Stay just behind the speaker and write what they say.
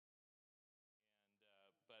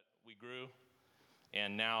grew.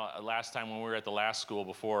 And now, last time when we were at the last school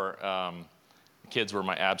before, kids were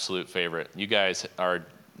my absolute favorite. You guys are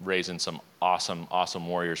raising some awesome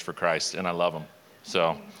warriors for Christ, and I love them.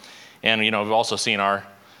 So, and we've also seen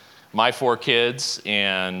my 4 kids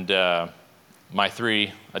and my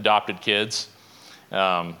 3 adopted kids,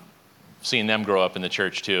 seeing them grow up in the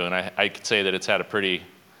church too. And I could say that it's had a pretty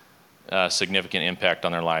significant impact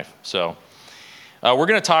on their life. So we're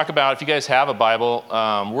going to talk about, if you guys have a Bible,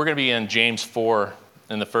 we're going to be in James 4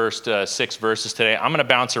 in the first 6 verses today. I'm going to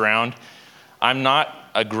bounce around. I'm not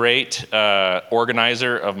a great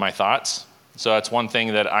organizer of my thoughts. So that's one thing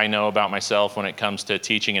that I know about myself when it comes to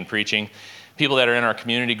teaching and preaching. People that are in our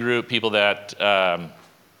community group, people that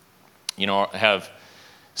have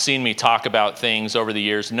seen me talk about things over the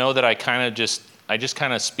years, know that I just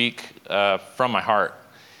kind of speak from my heart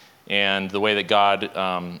and the way that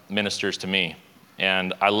God ministers to me.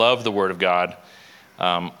 And I love the Word of God.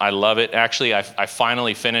 I love it. Actually, I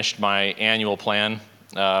finally finished my annual plan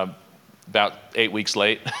about 8 weeks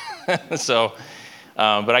late. So,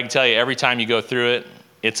 but I can tell you, every time you go through it,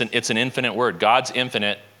 it's an infinite Word. God's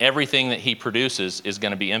infinite. Everything that He produces is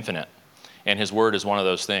going to be infinite, and His Word is one of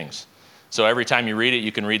those things. So every time you read it,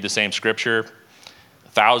 you can read the same scripture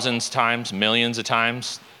thousands of times, millions of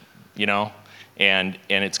times, and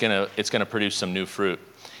it's gonna produce some new fruit.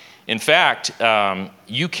 In fact,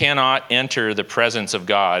 you cannot enter the presence of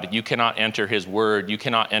God. You cannot enter His Word. You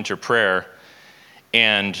cannot enter prayer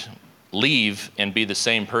and leave and be the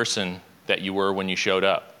same person that you were when you showed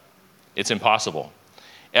up. It's impossible.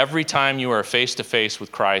 Every time you are face to face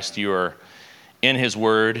with Christ, you are in His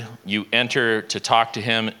Word, you enter to talk to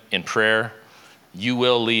Him in prayer, you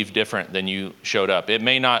will leave different than you showed up. It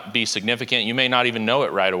may not be significant. You may not even know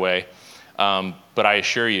it right away. But I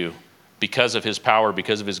assure you, because of His power,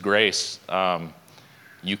 because of His grace,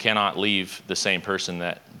 you cannot leave the same person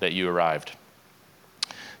that you arrived.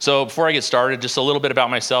 So before I get started, just a little bit about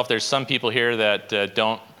myself. There's some people here that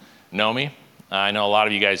don't know me. I know a lot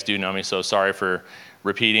of you guys do know me, so sorry for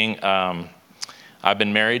repeating. I've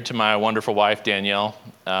been married to my wonderful wife, Danielle,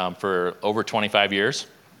 for over 25 years.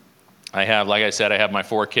 I have my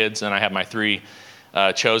 4 kids, and I have my 3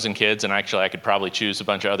 chosen kids, and actually I could probably choose a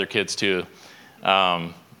bunch of other kids too,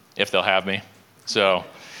 if they'll have me. So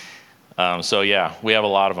yeah, we have a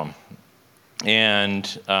lot of them.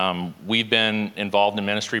 And we've been involved in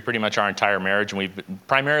ministry pretty much our entire marriage, and we've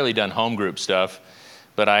primarily done home group stuff,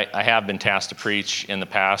 but I have been tasked to preach in the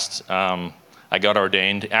past. I got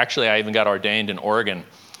ordained. Actually, I even got ordained in Oregon.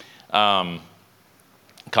 It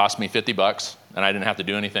cost me $50, and I didn't have to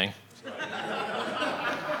do anything.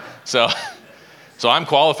 So I'm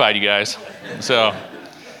qualified, you guys. So,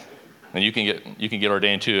 and you can get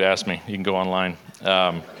ordained too. Ask me. You can go online,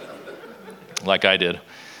 like I did.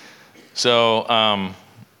 So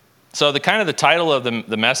the title of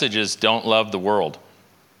the message is "Don't Love the World,"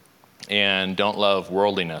 and don't love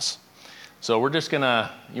worldliness. So we're just you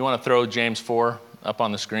want to throw James 4 up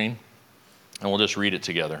on the screen, and we'll just read it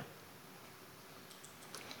together.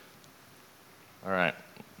 All right.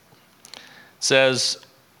 It says,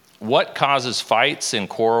 "What causes fights and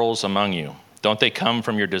quarrels among you? Don't they come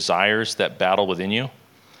from your desires that battle within you?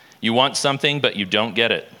 You want something, but you don't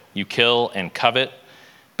get it. You kill and covet,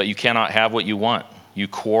 but you cannot have what you want. You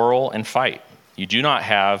quarrel and fight. You do not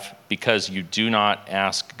have because you do not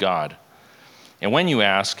ask God. And when you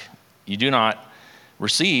ask, you do not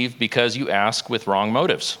receive because you ask with wrong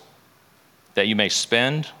motives, that you may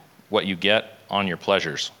spend what you get on your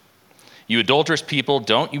pleasures. You adulterous people,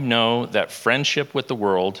 don't you know that friendship with the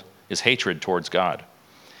world is hatred towards God?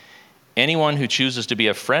 Anyone who chooses to be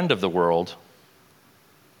a friend of the world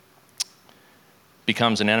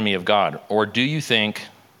becomes an enemy of God. Or do you think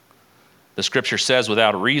the Scripture says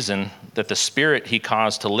without reason that the Spirit He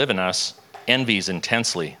caused to live in us envies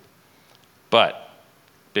intensely? But,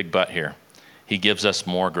 big but here, He gives us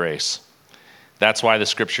more grace. That's why the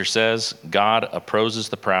Scripture says, God opposes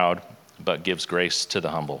the proud, but gives grace to the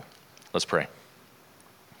humble." Let's pray.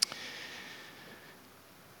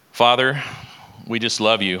 Father, we just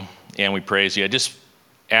love You and we praise You. I just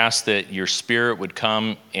ask that Your Spirit would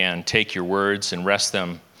come and take Your words and rest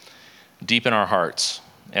them deep in our hearts,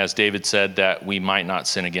 as David said, that we might not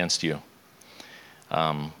sin against You.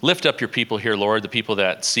 Lift up Your people here, Lord, the people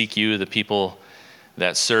that seek You, the people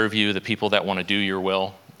that serve You, the people that want to do Your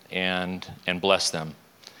will, and bless them.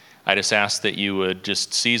 I just ask that You would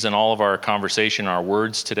just season all of our conversation, our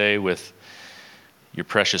words today with Your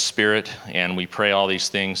precious Spirit, and we pray all these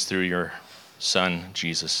things through Your Son,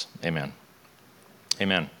 Jesus. Amen.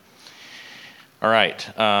 Amen. All right.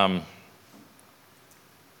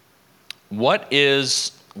 What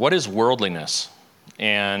is worldliness?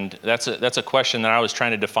 And that's a question that I was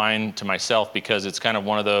trying to define to myself, because it's kind of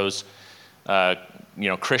one of those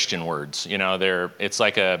Christian words.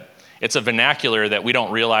 It's a vernacular that we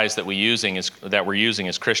don't realize that we're using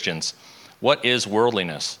as Christians. What is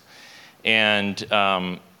worldliness?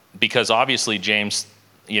 And because obviously James,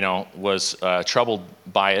 was troubled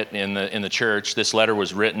by it in the church. This letter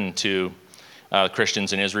was written to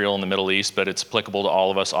Christians in Israel and the Middle East, but it's applicable to all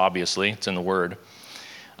of us. Obviously, it's in the Word.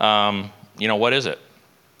 What is it?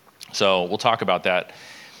 So we'll talk about that.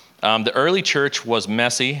 The early church was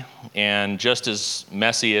messy, and just as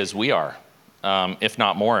messy as we are, if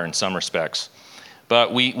not more in some respects.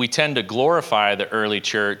 But we tend to glorify the early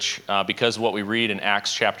church because of what we read in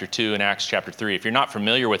Acts chapter 2 and Acts chapter 3. If you're not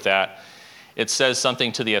familiar with that, it says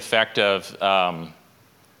something to the effect of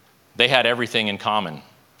they had everything in common,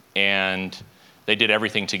 and they did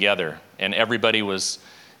everything together, and everybody was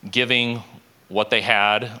giving what they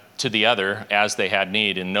had to the other as they had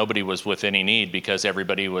need, and nobody was with any need because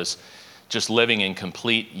everybody was just living in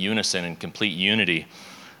complete unison and complete unity,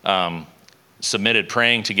 submitted,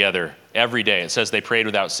 praying together every day. It says they prayed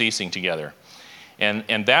without ceasing together,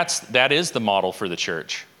 and that is the model for the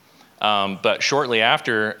church. But shortly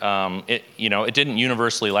after, it didn't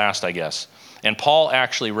universally last, I guess. And Paul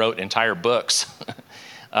actually wrote entire books,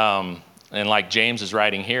 and like James is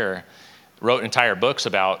writing here, wrote entire books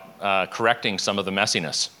about correcting some of the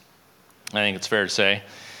messiness. I think it's fair to say.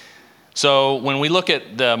 So when we look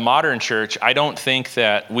at the modern church, I don't think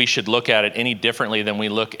that we should look at it any differently than we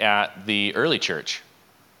look at the early church.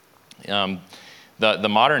 The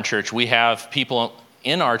modern church, we have people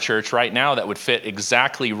in our church right now that would fit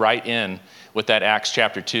exactly right in with that Acts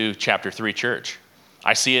chapter 2, chapter 3 church.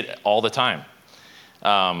 I see it all the time.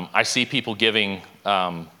 I see people giving,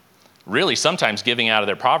 really sometimes giving out of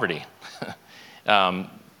their poverty.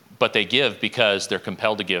 But they give because they're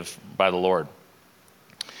compelled to give by the Lord.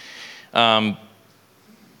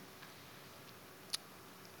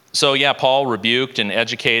 So yeah, Paul rebuked and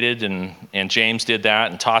educated, and James did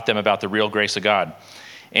that and taught them about the real grace of God.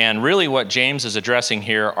 And really what James is addressing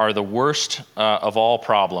here are the worst of all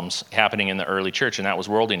problems happening in the early church, and that was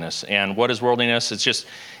worldliness. And what is worldliness?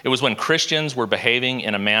 It was when Christians were behaving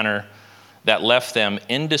in a manner that left them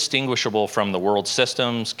indistinguishable from the world's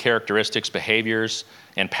systems, characteristics, behaviors,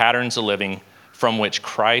 and patterns of living from which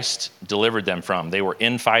Christ delivered them from. They were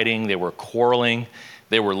infighting, they were quarreling,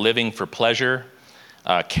 they were living for pleasure,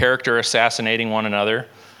 character assassinating one another.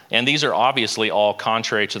 And these are obviously all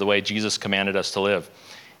contrary to the way Jesus commanded us to live.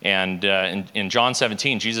 And in John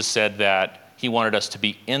 17, Jesus said that he wanted us to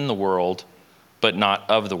be in the world, but not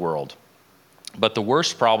of the world. But the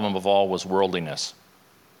worst problem of all was worldliness.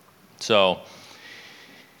 So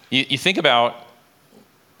you think about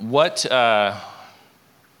what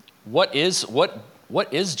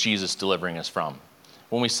is Jesus delivering us from?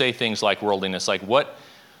 When we say things like worldliness, like what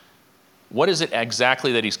is it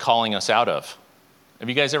exactly that he's calling us out of? Have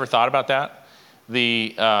you guys ever thought about that?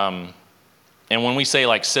 And when we say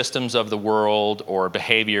like systems of the world or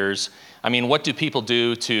behaviors, I mean, what do people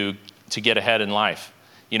do to get ahead in life?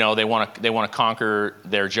 They want to conquer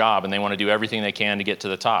their job, and they want to do everything they can to get to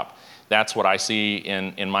the top. That's what I see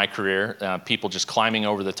in my career, people just climbing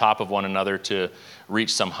over the top of one another to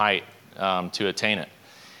reach some height, to attain it.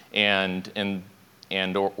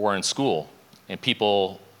 Or in school, and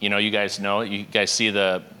people, you guys see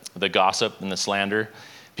the gossip and the slander,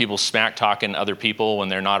 people smack talking other people when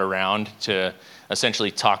they're not around to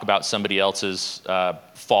essentially talk about somebody else's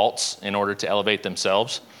faults in order to elevate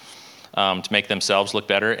themselves, to make themselves look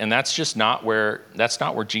better. And that's not where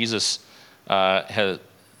Jesus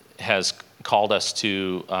has called us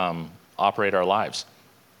to operate our lives.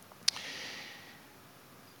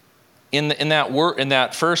 In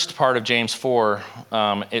that first part of James 4,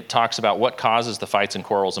 it talks about what causes the fights and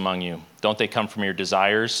quarrels among you. Don't they come from your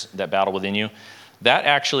desires that battle within you? That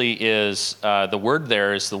actually is the word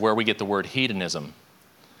there is where we get the word hedonism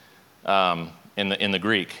in the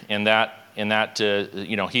Greek. And that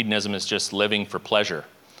hedonism is just living for pleasure,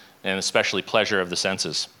 and especially pleasure of the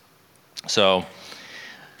senses. So,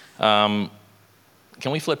 can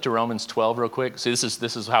we flip to Romans 12 real quick? See, this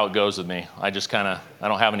is how it goes with me. I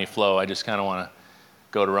don't have any flow. I just kind of want to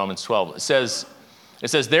go to Romans 12. It says,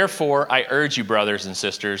 therefore, I urge you, brothers and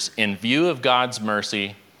sisters, in view of God's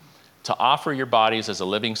mercy, to offer your bodies as a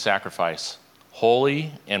living sacrifice,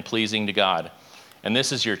 holy and pleasing to God. And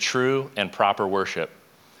this is your true and proper worship.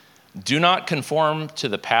 Do not conform to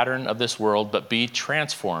the pattern of this world, but be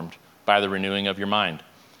transformed by the renewing of your mind.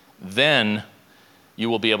 Then you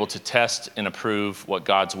will be able to test and approve what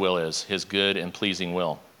God's will is, his good and pleasing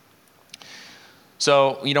will.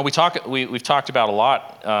 So, we've talked about a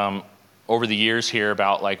lot over the years here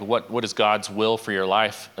about like what is God's will for your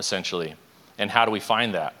life essentially, and how do we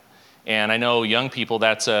find that? And I know young people,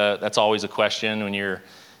 that's always a question when you're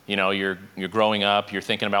growing up. You're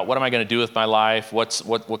thinking about, what am I going to do with my life?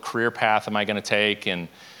 What career path am I going to take? And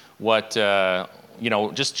what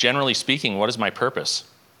just generally speaking, what is my purpose?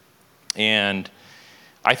 And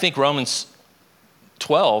I think Romans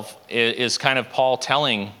 12 is kind of Paul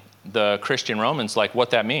telling the Christian Romans like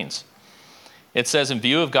what that means. It says, in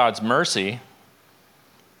view of God's mercy,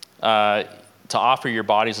 to offer your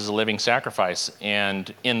bodies as a living sacrifice.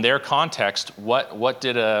 And in their context, what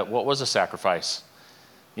was a sacrifice?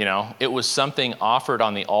 It was something offered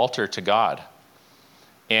on the altar to God.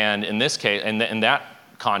 And in this case, in that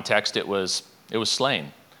context, it was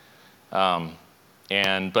slain. But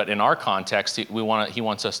in our context, he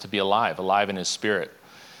wants us to be alive in his spirit.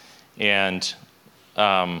 And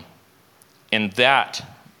that,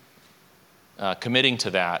 committing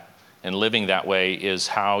to that and living that way is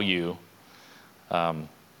how you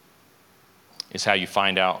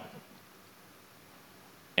find out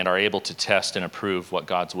and are able to test and approve what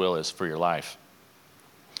God's will is for your life.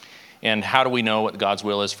 And how do we know what God's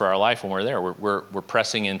will is for our life when we're there? We're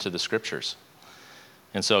pressing into the scriptures.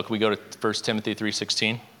 And so can we go to 1 Timothy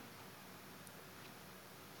 3:16?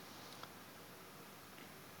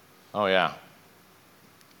 Oh yeah.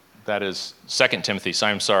 That is 2 Timothy, so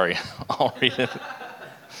I'm sorry. I'll read it.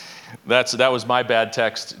 That was my bad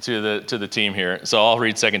text to the team here. So I'll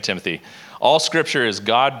read 2 Timothy. All scripture is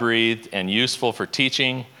God-breathed and useful for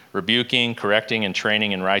teaching, rebuking, correcting, and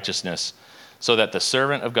training in righteousness, so that the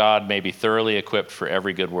servant of God may be thoroughly equipped for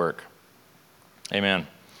every good work. Amen.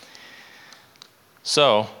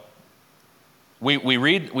 So we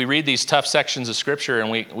read these tough sections of scripture, and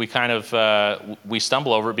we kind of we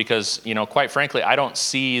stumble over it because, quite frankly, I don't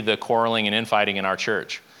see the quarreling and infighting in our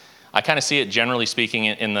church. I kind of see it, generally speaking,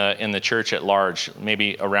 in the church at large,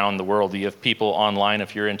 maybe around the world. You have people online,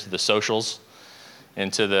 if you're into the socials,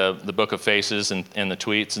 into the book of faces and the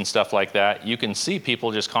tweets and stuff like that, you can see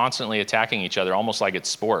people just constantly attacking each other, almost like it's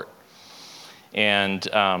sport. And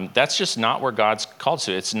that's just not where God's called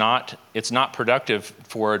to. It's not productive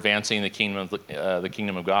for advancing the kingdom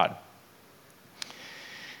of God.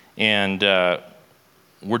 And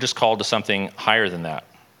we're just called to something higher than that.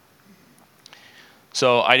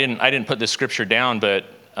 So I didn't put this scripture down, but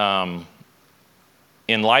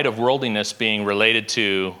in light of worldliness being related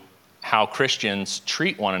to how Christians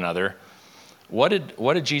treat one another, what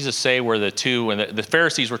did Jesus say were the two, when the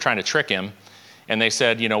Pharisees were trying to trick him, and they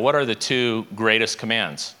said, what are the two greatest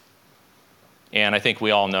commands? And I think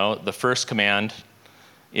we all know the first command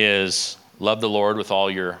is love the Lord with all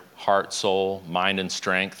your heart, soul, mind, and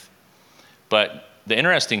strength. But the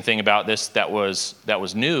interesting thing about this that was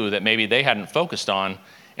new, that maybe they hadn't focused on,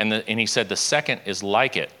 and he said the second is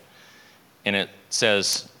like it, and it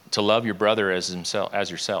says to love your brother as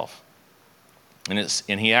yourself.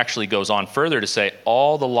 And he actually goes on further to say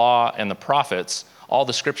all the law and the prophets, all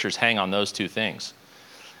the scriptures hang on those two things.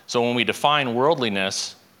 So when we define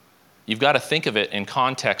worldliness, you've got to think of it in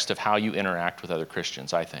context of how you interact with other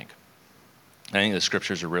Christians, I think. I think the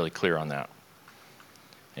scriptures are really clear on that.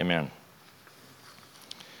 Amen.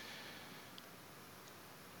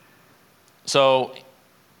 So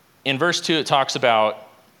in verse 2, it talks about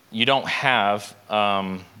you don't have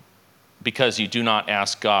because you do not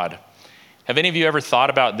ask God. Have any of you ever thought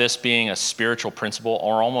about this being a spiritual principle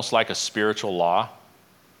or almost like a spiritual law?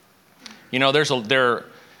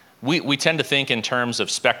 We tend to think in terms of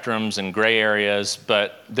spectrums and gray areas,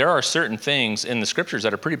 but there are certain things in the scriptures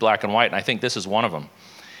that are pretty black and white, and I think this is one of them.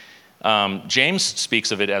 James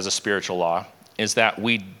speaks of it as a spiritual law, is that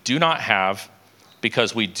we do not have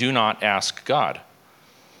because we do not ask God.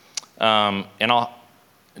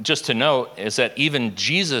 Just to note is that even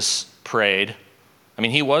Jesus prayed. I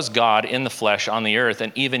mean, he was God in the flesh on the earth,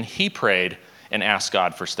 and even he prayed and asked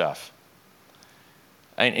God for stuff.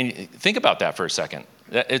 And think about that for a second.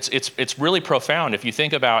 It's really profound if you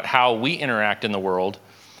think about how we interact in the world,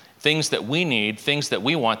 things that we need, things that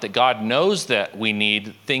we want, that God knows that we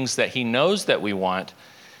need, things that he knows that we want.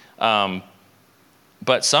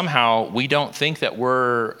 But somehow we don't think that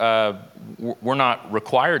we're not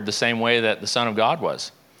required the same way that the Son of God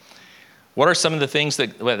was. What are some of the things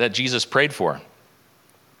that Jesus prayed for?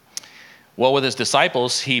 Well, with his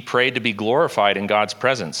disciples, he prayed to be glorified in God's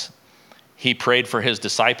presence. He prayed for his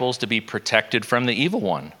disciples to be protected from the evil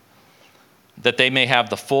one, that they may have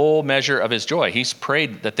the full measure of his joy. He's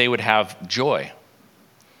prayed that they would have joy.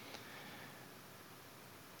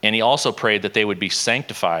 And he also prayed that they would be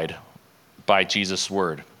sanctified by Jesus'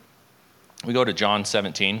 word. We go to John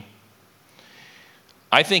 17.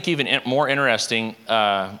 I think even more interesting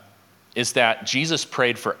is that Jesus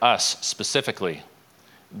prayed for us specifically,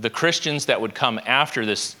 the Christians that would come after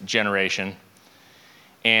this generation,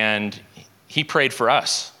 and he prayed for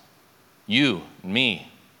us, you,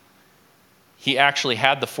 me. He actually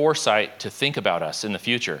had the foresight to think about us in the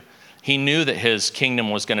future. He knew that his kingdom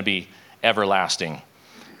was going to be everlasting,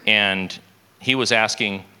 and he was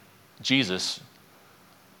asking Jesus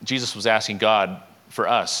was asking God for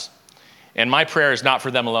us. And my prayer is not for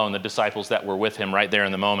them alone, the disciples that were with him right there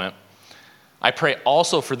in the moment. I pray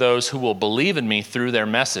also for those who will believe in me through their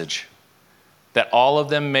message, that all of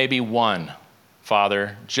them may be one,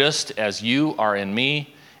 Father, just as you are in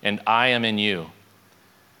me and I am in you.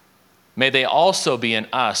 May they also be in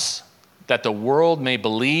us, that the world may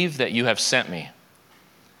believe that you have sent me.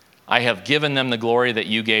 I have given them the glory that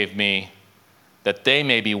you gave me, that they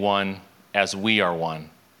may be one as we are one.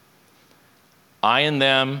 I and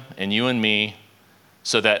them and you and me,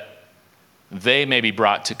 so that they may be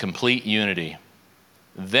brought to complete unity.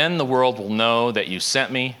 Then the world will know that you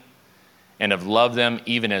sent me and have loved them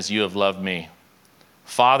even as you have loved me.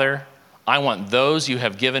 Father, I want those you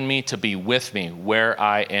have given me to be with me where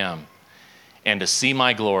I am and to see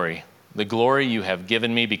my glory, the glory you have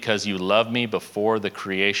given me because you loved me before the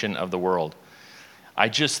creation of the world. I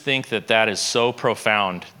just think that that is so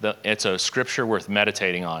profound. It's a scripture worth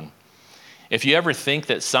meditating on. If you ever think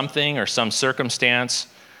that something or some circumstance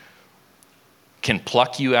can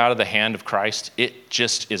pluck you out of the hand of Christ, it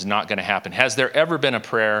just is not going to happen. Has there ever been a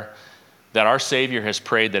prayer that our Savior has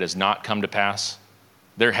prayed that has not come to pass?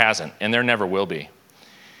 There hasn't, and there never will be.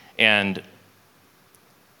 And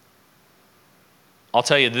I'll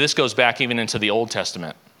tell you, this goes back even into the Old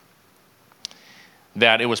Testament,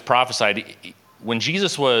 that it was prophesied. When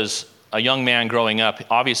Jesus was a young man growing up,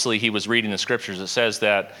 obviously he was reading the scriptures. It says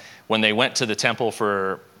that when they went to the temple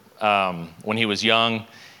when he was young,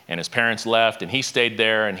 and his parents left, and he stayed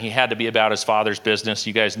there, and he had to be about his father's business.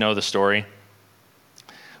 You guys know the story.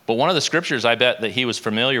 But one of the scriptures I bet that he was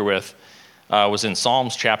familiar with was in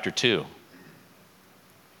Psalms chapter 2,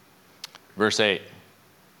 verse 8.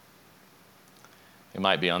 It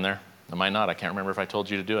might be on there. It might not. I can't remember if I told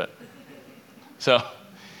you to do it.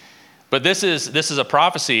 But this is a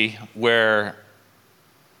prophecy where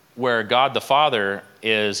God the Father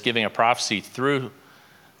is giving a prophecy through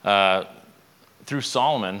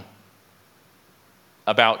Solomon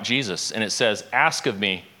about Jesus. And it says, ask of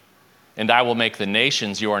me, and I will make the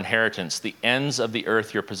nations your inheritance, the ends of the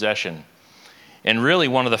earth your possession. And really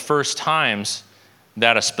one of the first times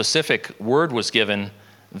that a specific word was given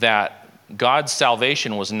that God's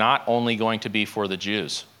salvation was not only going to be for the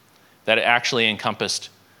Jews, that it actually encompassed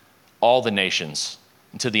all the nations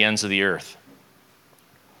to the ends of the earth.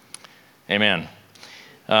 Amen.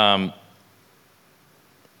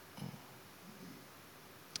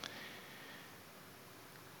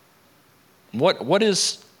 What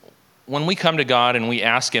is, when we come to God and we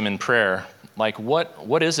ask him in prayer, like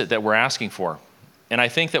what is it that we're asking for? And I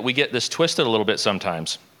think that we get this twisted a little bit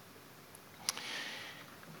sometimes.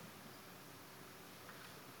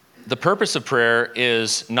 The purpose of prayer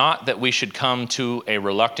is not that we should come to a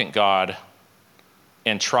reluctant God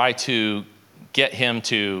and try to get him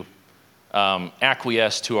to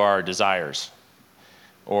acquiesce to our desires,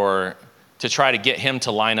 or to try to get him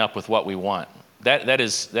to line up with what we want. That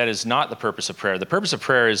is not the purpose of prayer. The purpose of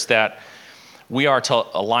prayer is that we are to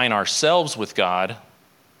align ourselves with God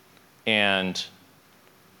and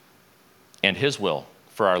his will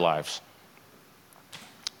for our lives.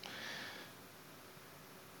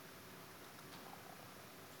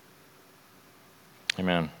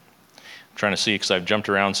 Amen. I'm trying to see because I've jumped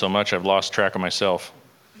around so much I've lost track of myself.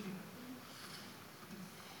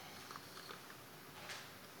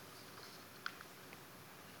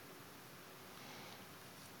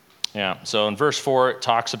 Yeah, so in verse 4, it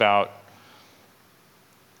talks about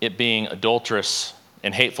it being adulterous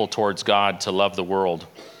and hateful towards God to love the world,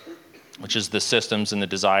 which is the systems and the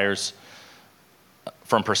desires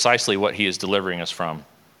from precisely what he is delivering us from.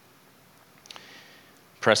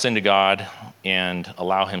 Press into God and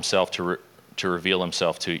allow himself to reveal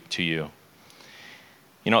himself to you.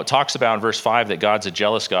 You know, it talks about in verse 5 that God's a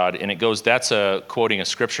jealous God, and that's quoting a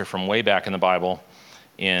scripture from way back in the Bible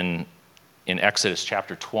in Exodus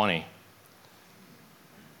chapter 20.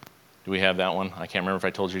 Do we have that one? I can't remember if I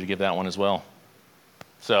told you to give that one as well.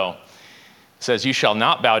 So it says, you shall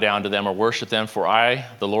not bow down to them or worship them, for I,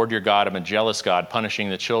 the Lord your God, am a jealous God, punishing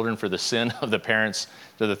the children for the sin of the parents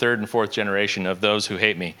to the third and fourth generation of those who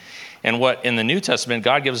hate me. And what in the New Testament,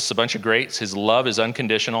 God gives us a bunch of greats. His love is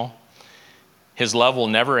unconditional. His love will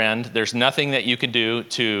never end. There's nothing that you can do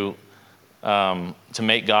to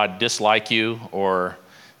make God dislike you or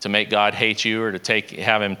to make God hate you or to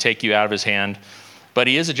have him take you out of his hand. But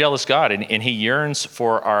he is a jealous God, and he yearns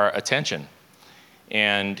for our attention.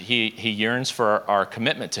 And he yearns for our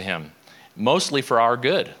commitment to him, mostly for our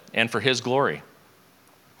good and for his glory.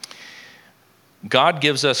 God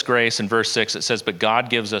gives us grace. In verse 6, it says, but God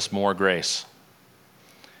gives us more grace,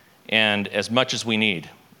 and as much as we need.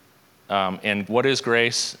 And what is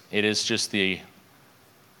grace? It is just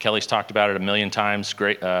Kelly's talked about it a million times.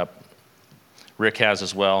 Rick has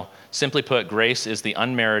as well. Simply put, grace is the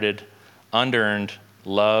unmerited, unearned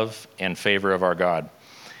love and favor of our God.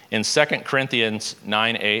 In 2 Corinthians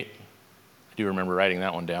 9:8, I do remember writing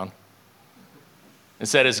that one down. It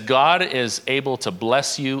said, as God is able to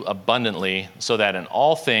bless you abundantly, so that in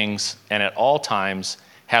all things and at all times,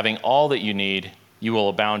 having all that you need, you will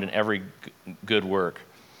abound in every good work.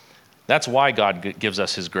 That's why God gives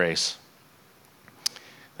us his grace.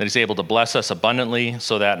 That he's able to bless us abundantly,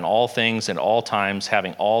 so that in all things and all times,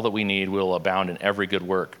 having all that we need, we will abound in every good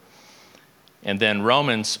work. And then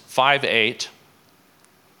Romans 5:8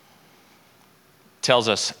 tells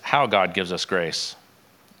us how God gives us grace.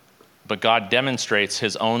 But God demonstrates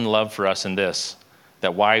his own love for us in this,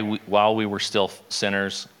 that while we were still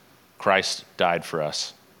sinners, Christ died for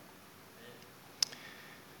us.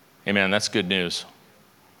 Amen. That's good news.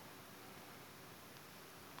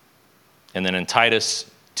 And then in Titus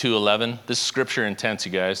 2:11, this is scripture intense,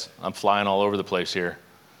 you guys. I'm flying all over the place here.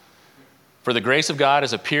 For the grace of God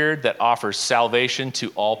has appeared that offers salvation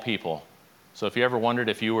to all people. So if you ever wondered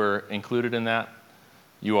if you were included in that,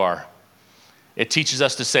 you are. It teaches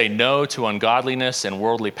us to say no to ungodliness and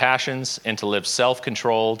worldly passions and to live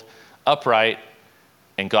self-controlled, upright,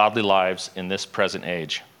 and godly lives in this present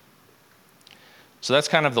age. So that's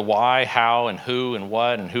kind of the why, how, and who, and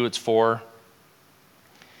what, and who it's for.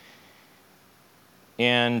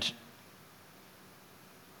 And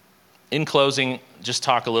in closing, just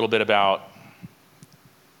talk a little bit about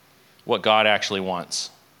what God actually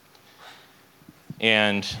wants.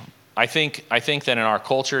 And I think that in our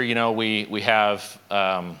culture, we have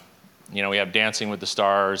Dancing with the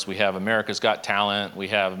Stars, we have America's Got Talent, we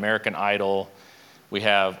have American Idol, we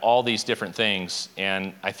have all these different things.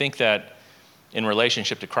 And I think that in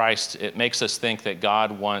relationship to Christ, it makes us think that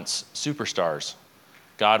God wants superstars.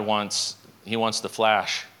 He wants the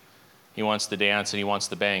flash, he wants the dance, and he wants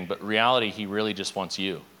the bang. But in reality, he really just wants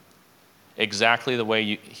you, exactly the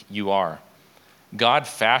way you are. God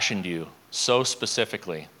fashioned you so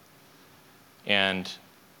specifically. And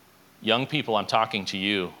young people, I'm talking to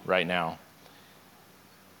you right now.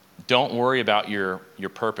 Don't worry about your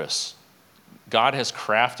purpose. God has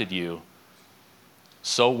crafted you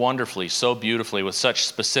so wonderfully, so beautifully, with such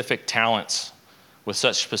specific talents, with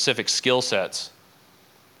such specific skill sets.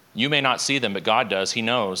 You may not see them, but God does. He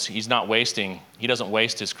knows. He doesn't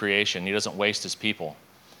waste his creation. He doesn't waste his people.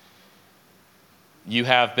 You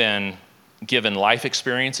have been given life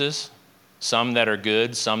experiences, some that are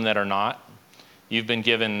good, some that are not. You've been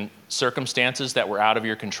given circumstances that were out of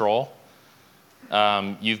your control.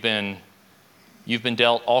 You've been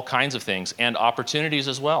dealt all kinds of things and opportunities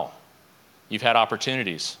as well. You've had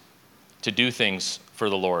opportunities to do things for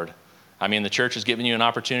the Lord. I mean, the church is giving you an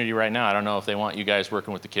opportunity right now. I don't know if they want you guys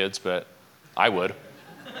working with the kids, but I would.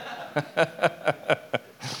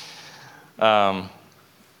 But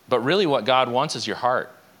really what God wants is your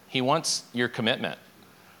heart. He wants your commitment.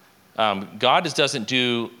 God doesn't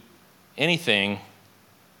do anything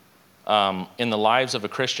in the lives of a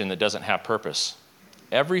Christian that doesn't have purpose.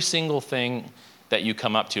 Every single thing that you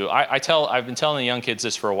come up to. I've been telling the young kids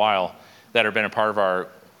this for a while that have been a part of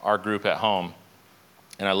our group at home,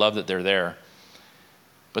 and I love that they're there.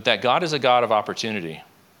 But that God is a God of opportunity.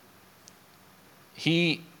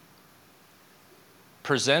 He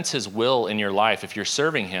presents his will in your life if you're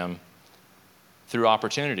serving him through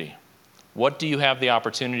opportunity. What do you have the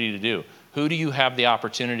opportunity to do? Who do you have the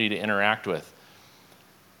opportunity to interact with?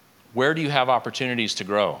 Where do you have opportunities to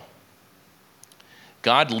grow?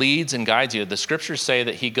 God leads and guides you. The scriptures say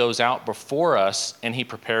that he goes out before us and he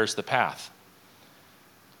prepares the path.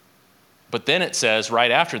 But then it says, right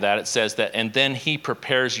after that, it says that, and then he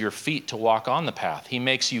prepares your feet to walk on the path. He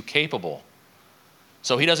makes you capable.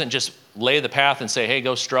 So he doesn't just lay the path and say, hey,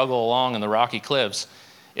 go struggle along in the rocky cliffs.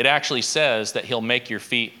 It actually says that he'll make your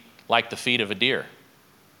feet like the feet of a deer.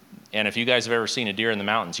 And if you guys have ever seen a deer in the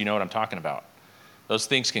mountains, you know what I'm talking about. Those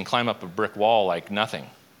things can climb up a brick wall like nothing.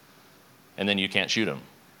 And then you can't shoot them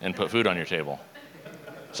and put food on your table.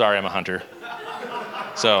 Sorry, I'm a hunter.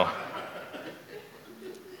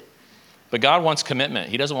 But God wants commitment.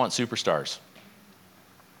 He doesn't want superstars.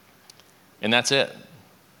 And that's it.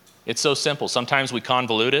 It's so simple. Sometimes we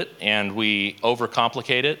convolute it and we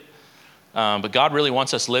overcomplicate it. But God really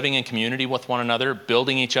wants us living in community with one another,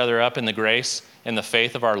 building each other up in the grace and the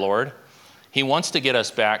faith of our Lord. He wants to get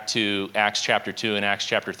us back to Acts chapter 2 and Acts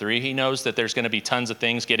chapter 3. He knows that there's going to be tons of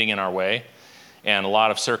things getting in our way and a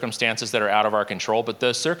lot of circumstances that are out of our control, but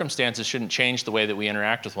those circumstances shouldn't change the way that we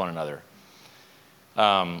interact with one another.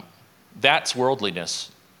 That's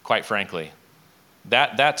worldliness, quite frankly.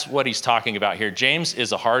 That's what he's talking about here. James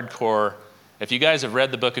is a hardcore. If you guys have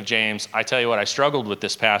read the book of James, I tell you what, I struggled with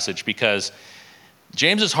this passage because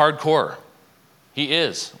James is hardcore. He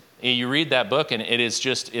is. You read that book and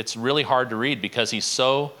it's really hard to read because he's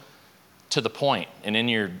so to the point and in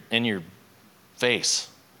your face.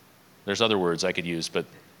 There's other words I could use, but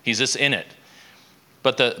he's just in it.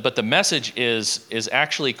 But the message is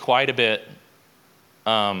actually quite a bit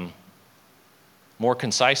more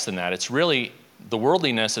concise than that. It's really, the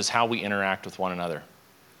worldliness is how we interact with one another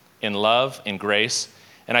in love, in grace.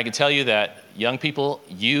 And I can tell you that young people,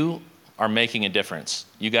 you are making a difference.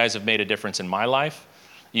 You guys have made a difference in my life.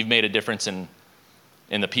 You've made a difference in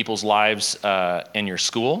the people's lives in your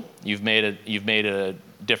school. You've made a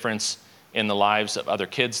difference in the lives of other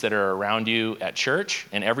kids that are around you at church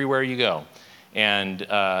and everywhere you go. And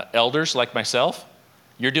elders like myself,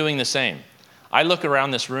 you're doing the same. I look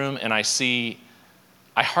around this room and I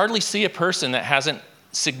hardly see a person that hasn't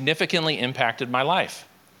significantly impacted my life.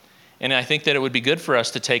 And I think that it would be good for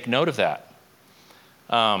us to take note of that.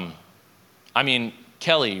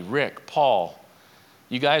 Kelly, Rick, Paul,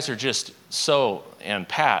 you guys are just so, and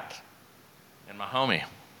Pat, and my homie,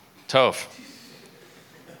 Toph.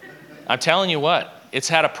 I'm telling you what, it's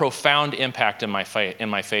had a profound impact in my faith,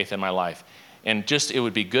 in my life. And just, it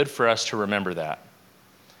would be good for us to remember that.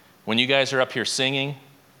 When you guys are up here singing,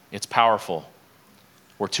 it's powerful.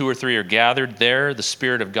 Where 2 or 3 are gathered there, the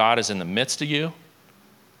Spirit of God is in the midst of you,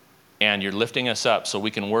 and you're lifting us up so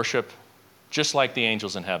we can worship just like the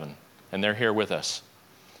angels in heaven. And they're here with us.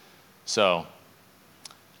 So,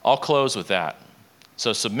 I'll close with that.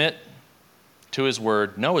 So submit to his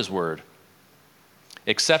word, know his word,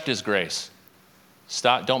 accept his grace.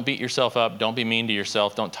 Stop, don't beat yourself up, don't be mean to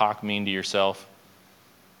yourself, don't talk mean to yourself.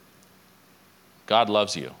 God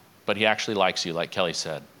loves you, but he actually likes you, like Kelly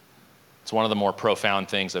said. It's one of the more profound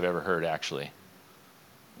things I've ever heard, actually.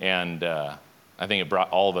 And I think it brought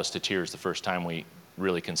all of us to tears the first time we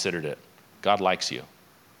really considered it. God likes you.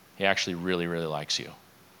 He actually really, really likes you.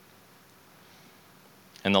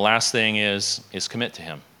 And the last thing is commit to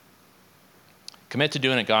him. Commit to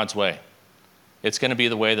doing it God's way. It's going to be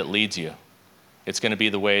the way that leads you. It's going to be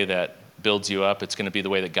the way that builds you up. It's going to be the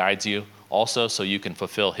way that guides you, also so you can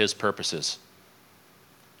fulfill his purposes.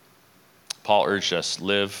 Paul urged us,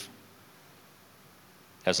 live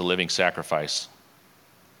as a living sacrifice.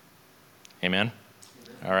 Amen?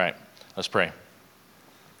 All right, let's pray.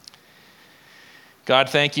 God,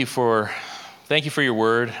 thank you for your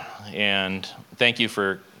word, and thank you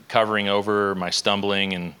for covering over my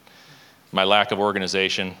stumbling and my lack of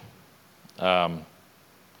organization.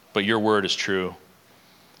 But your word is true.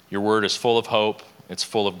 Your word is full of hope. It's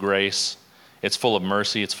full of grace. It's full of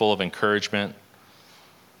mercy. It's full of encouragement.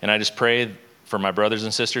 And I just pray for my brothers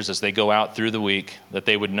and sisters as they go out through the week that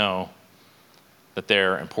they would know that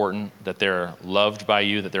they're important, that they're loved by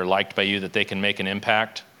you, that they're liked by you, that they can make an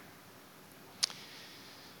impact.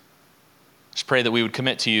 Just pray that we would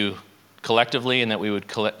commit to you collectively and that we would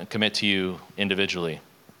commit to you individually.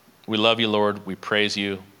 We love you, Lord. We praise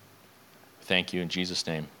you. Thank you in Jesus'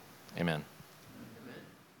 name. Amen.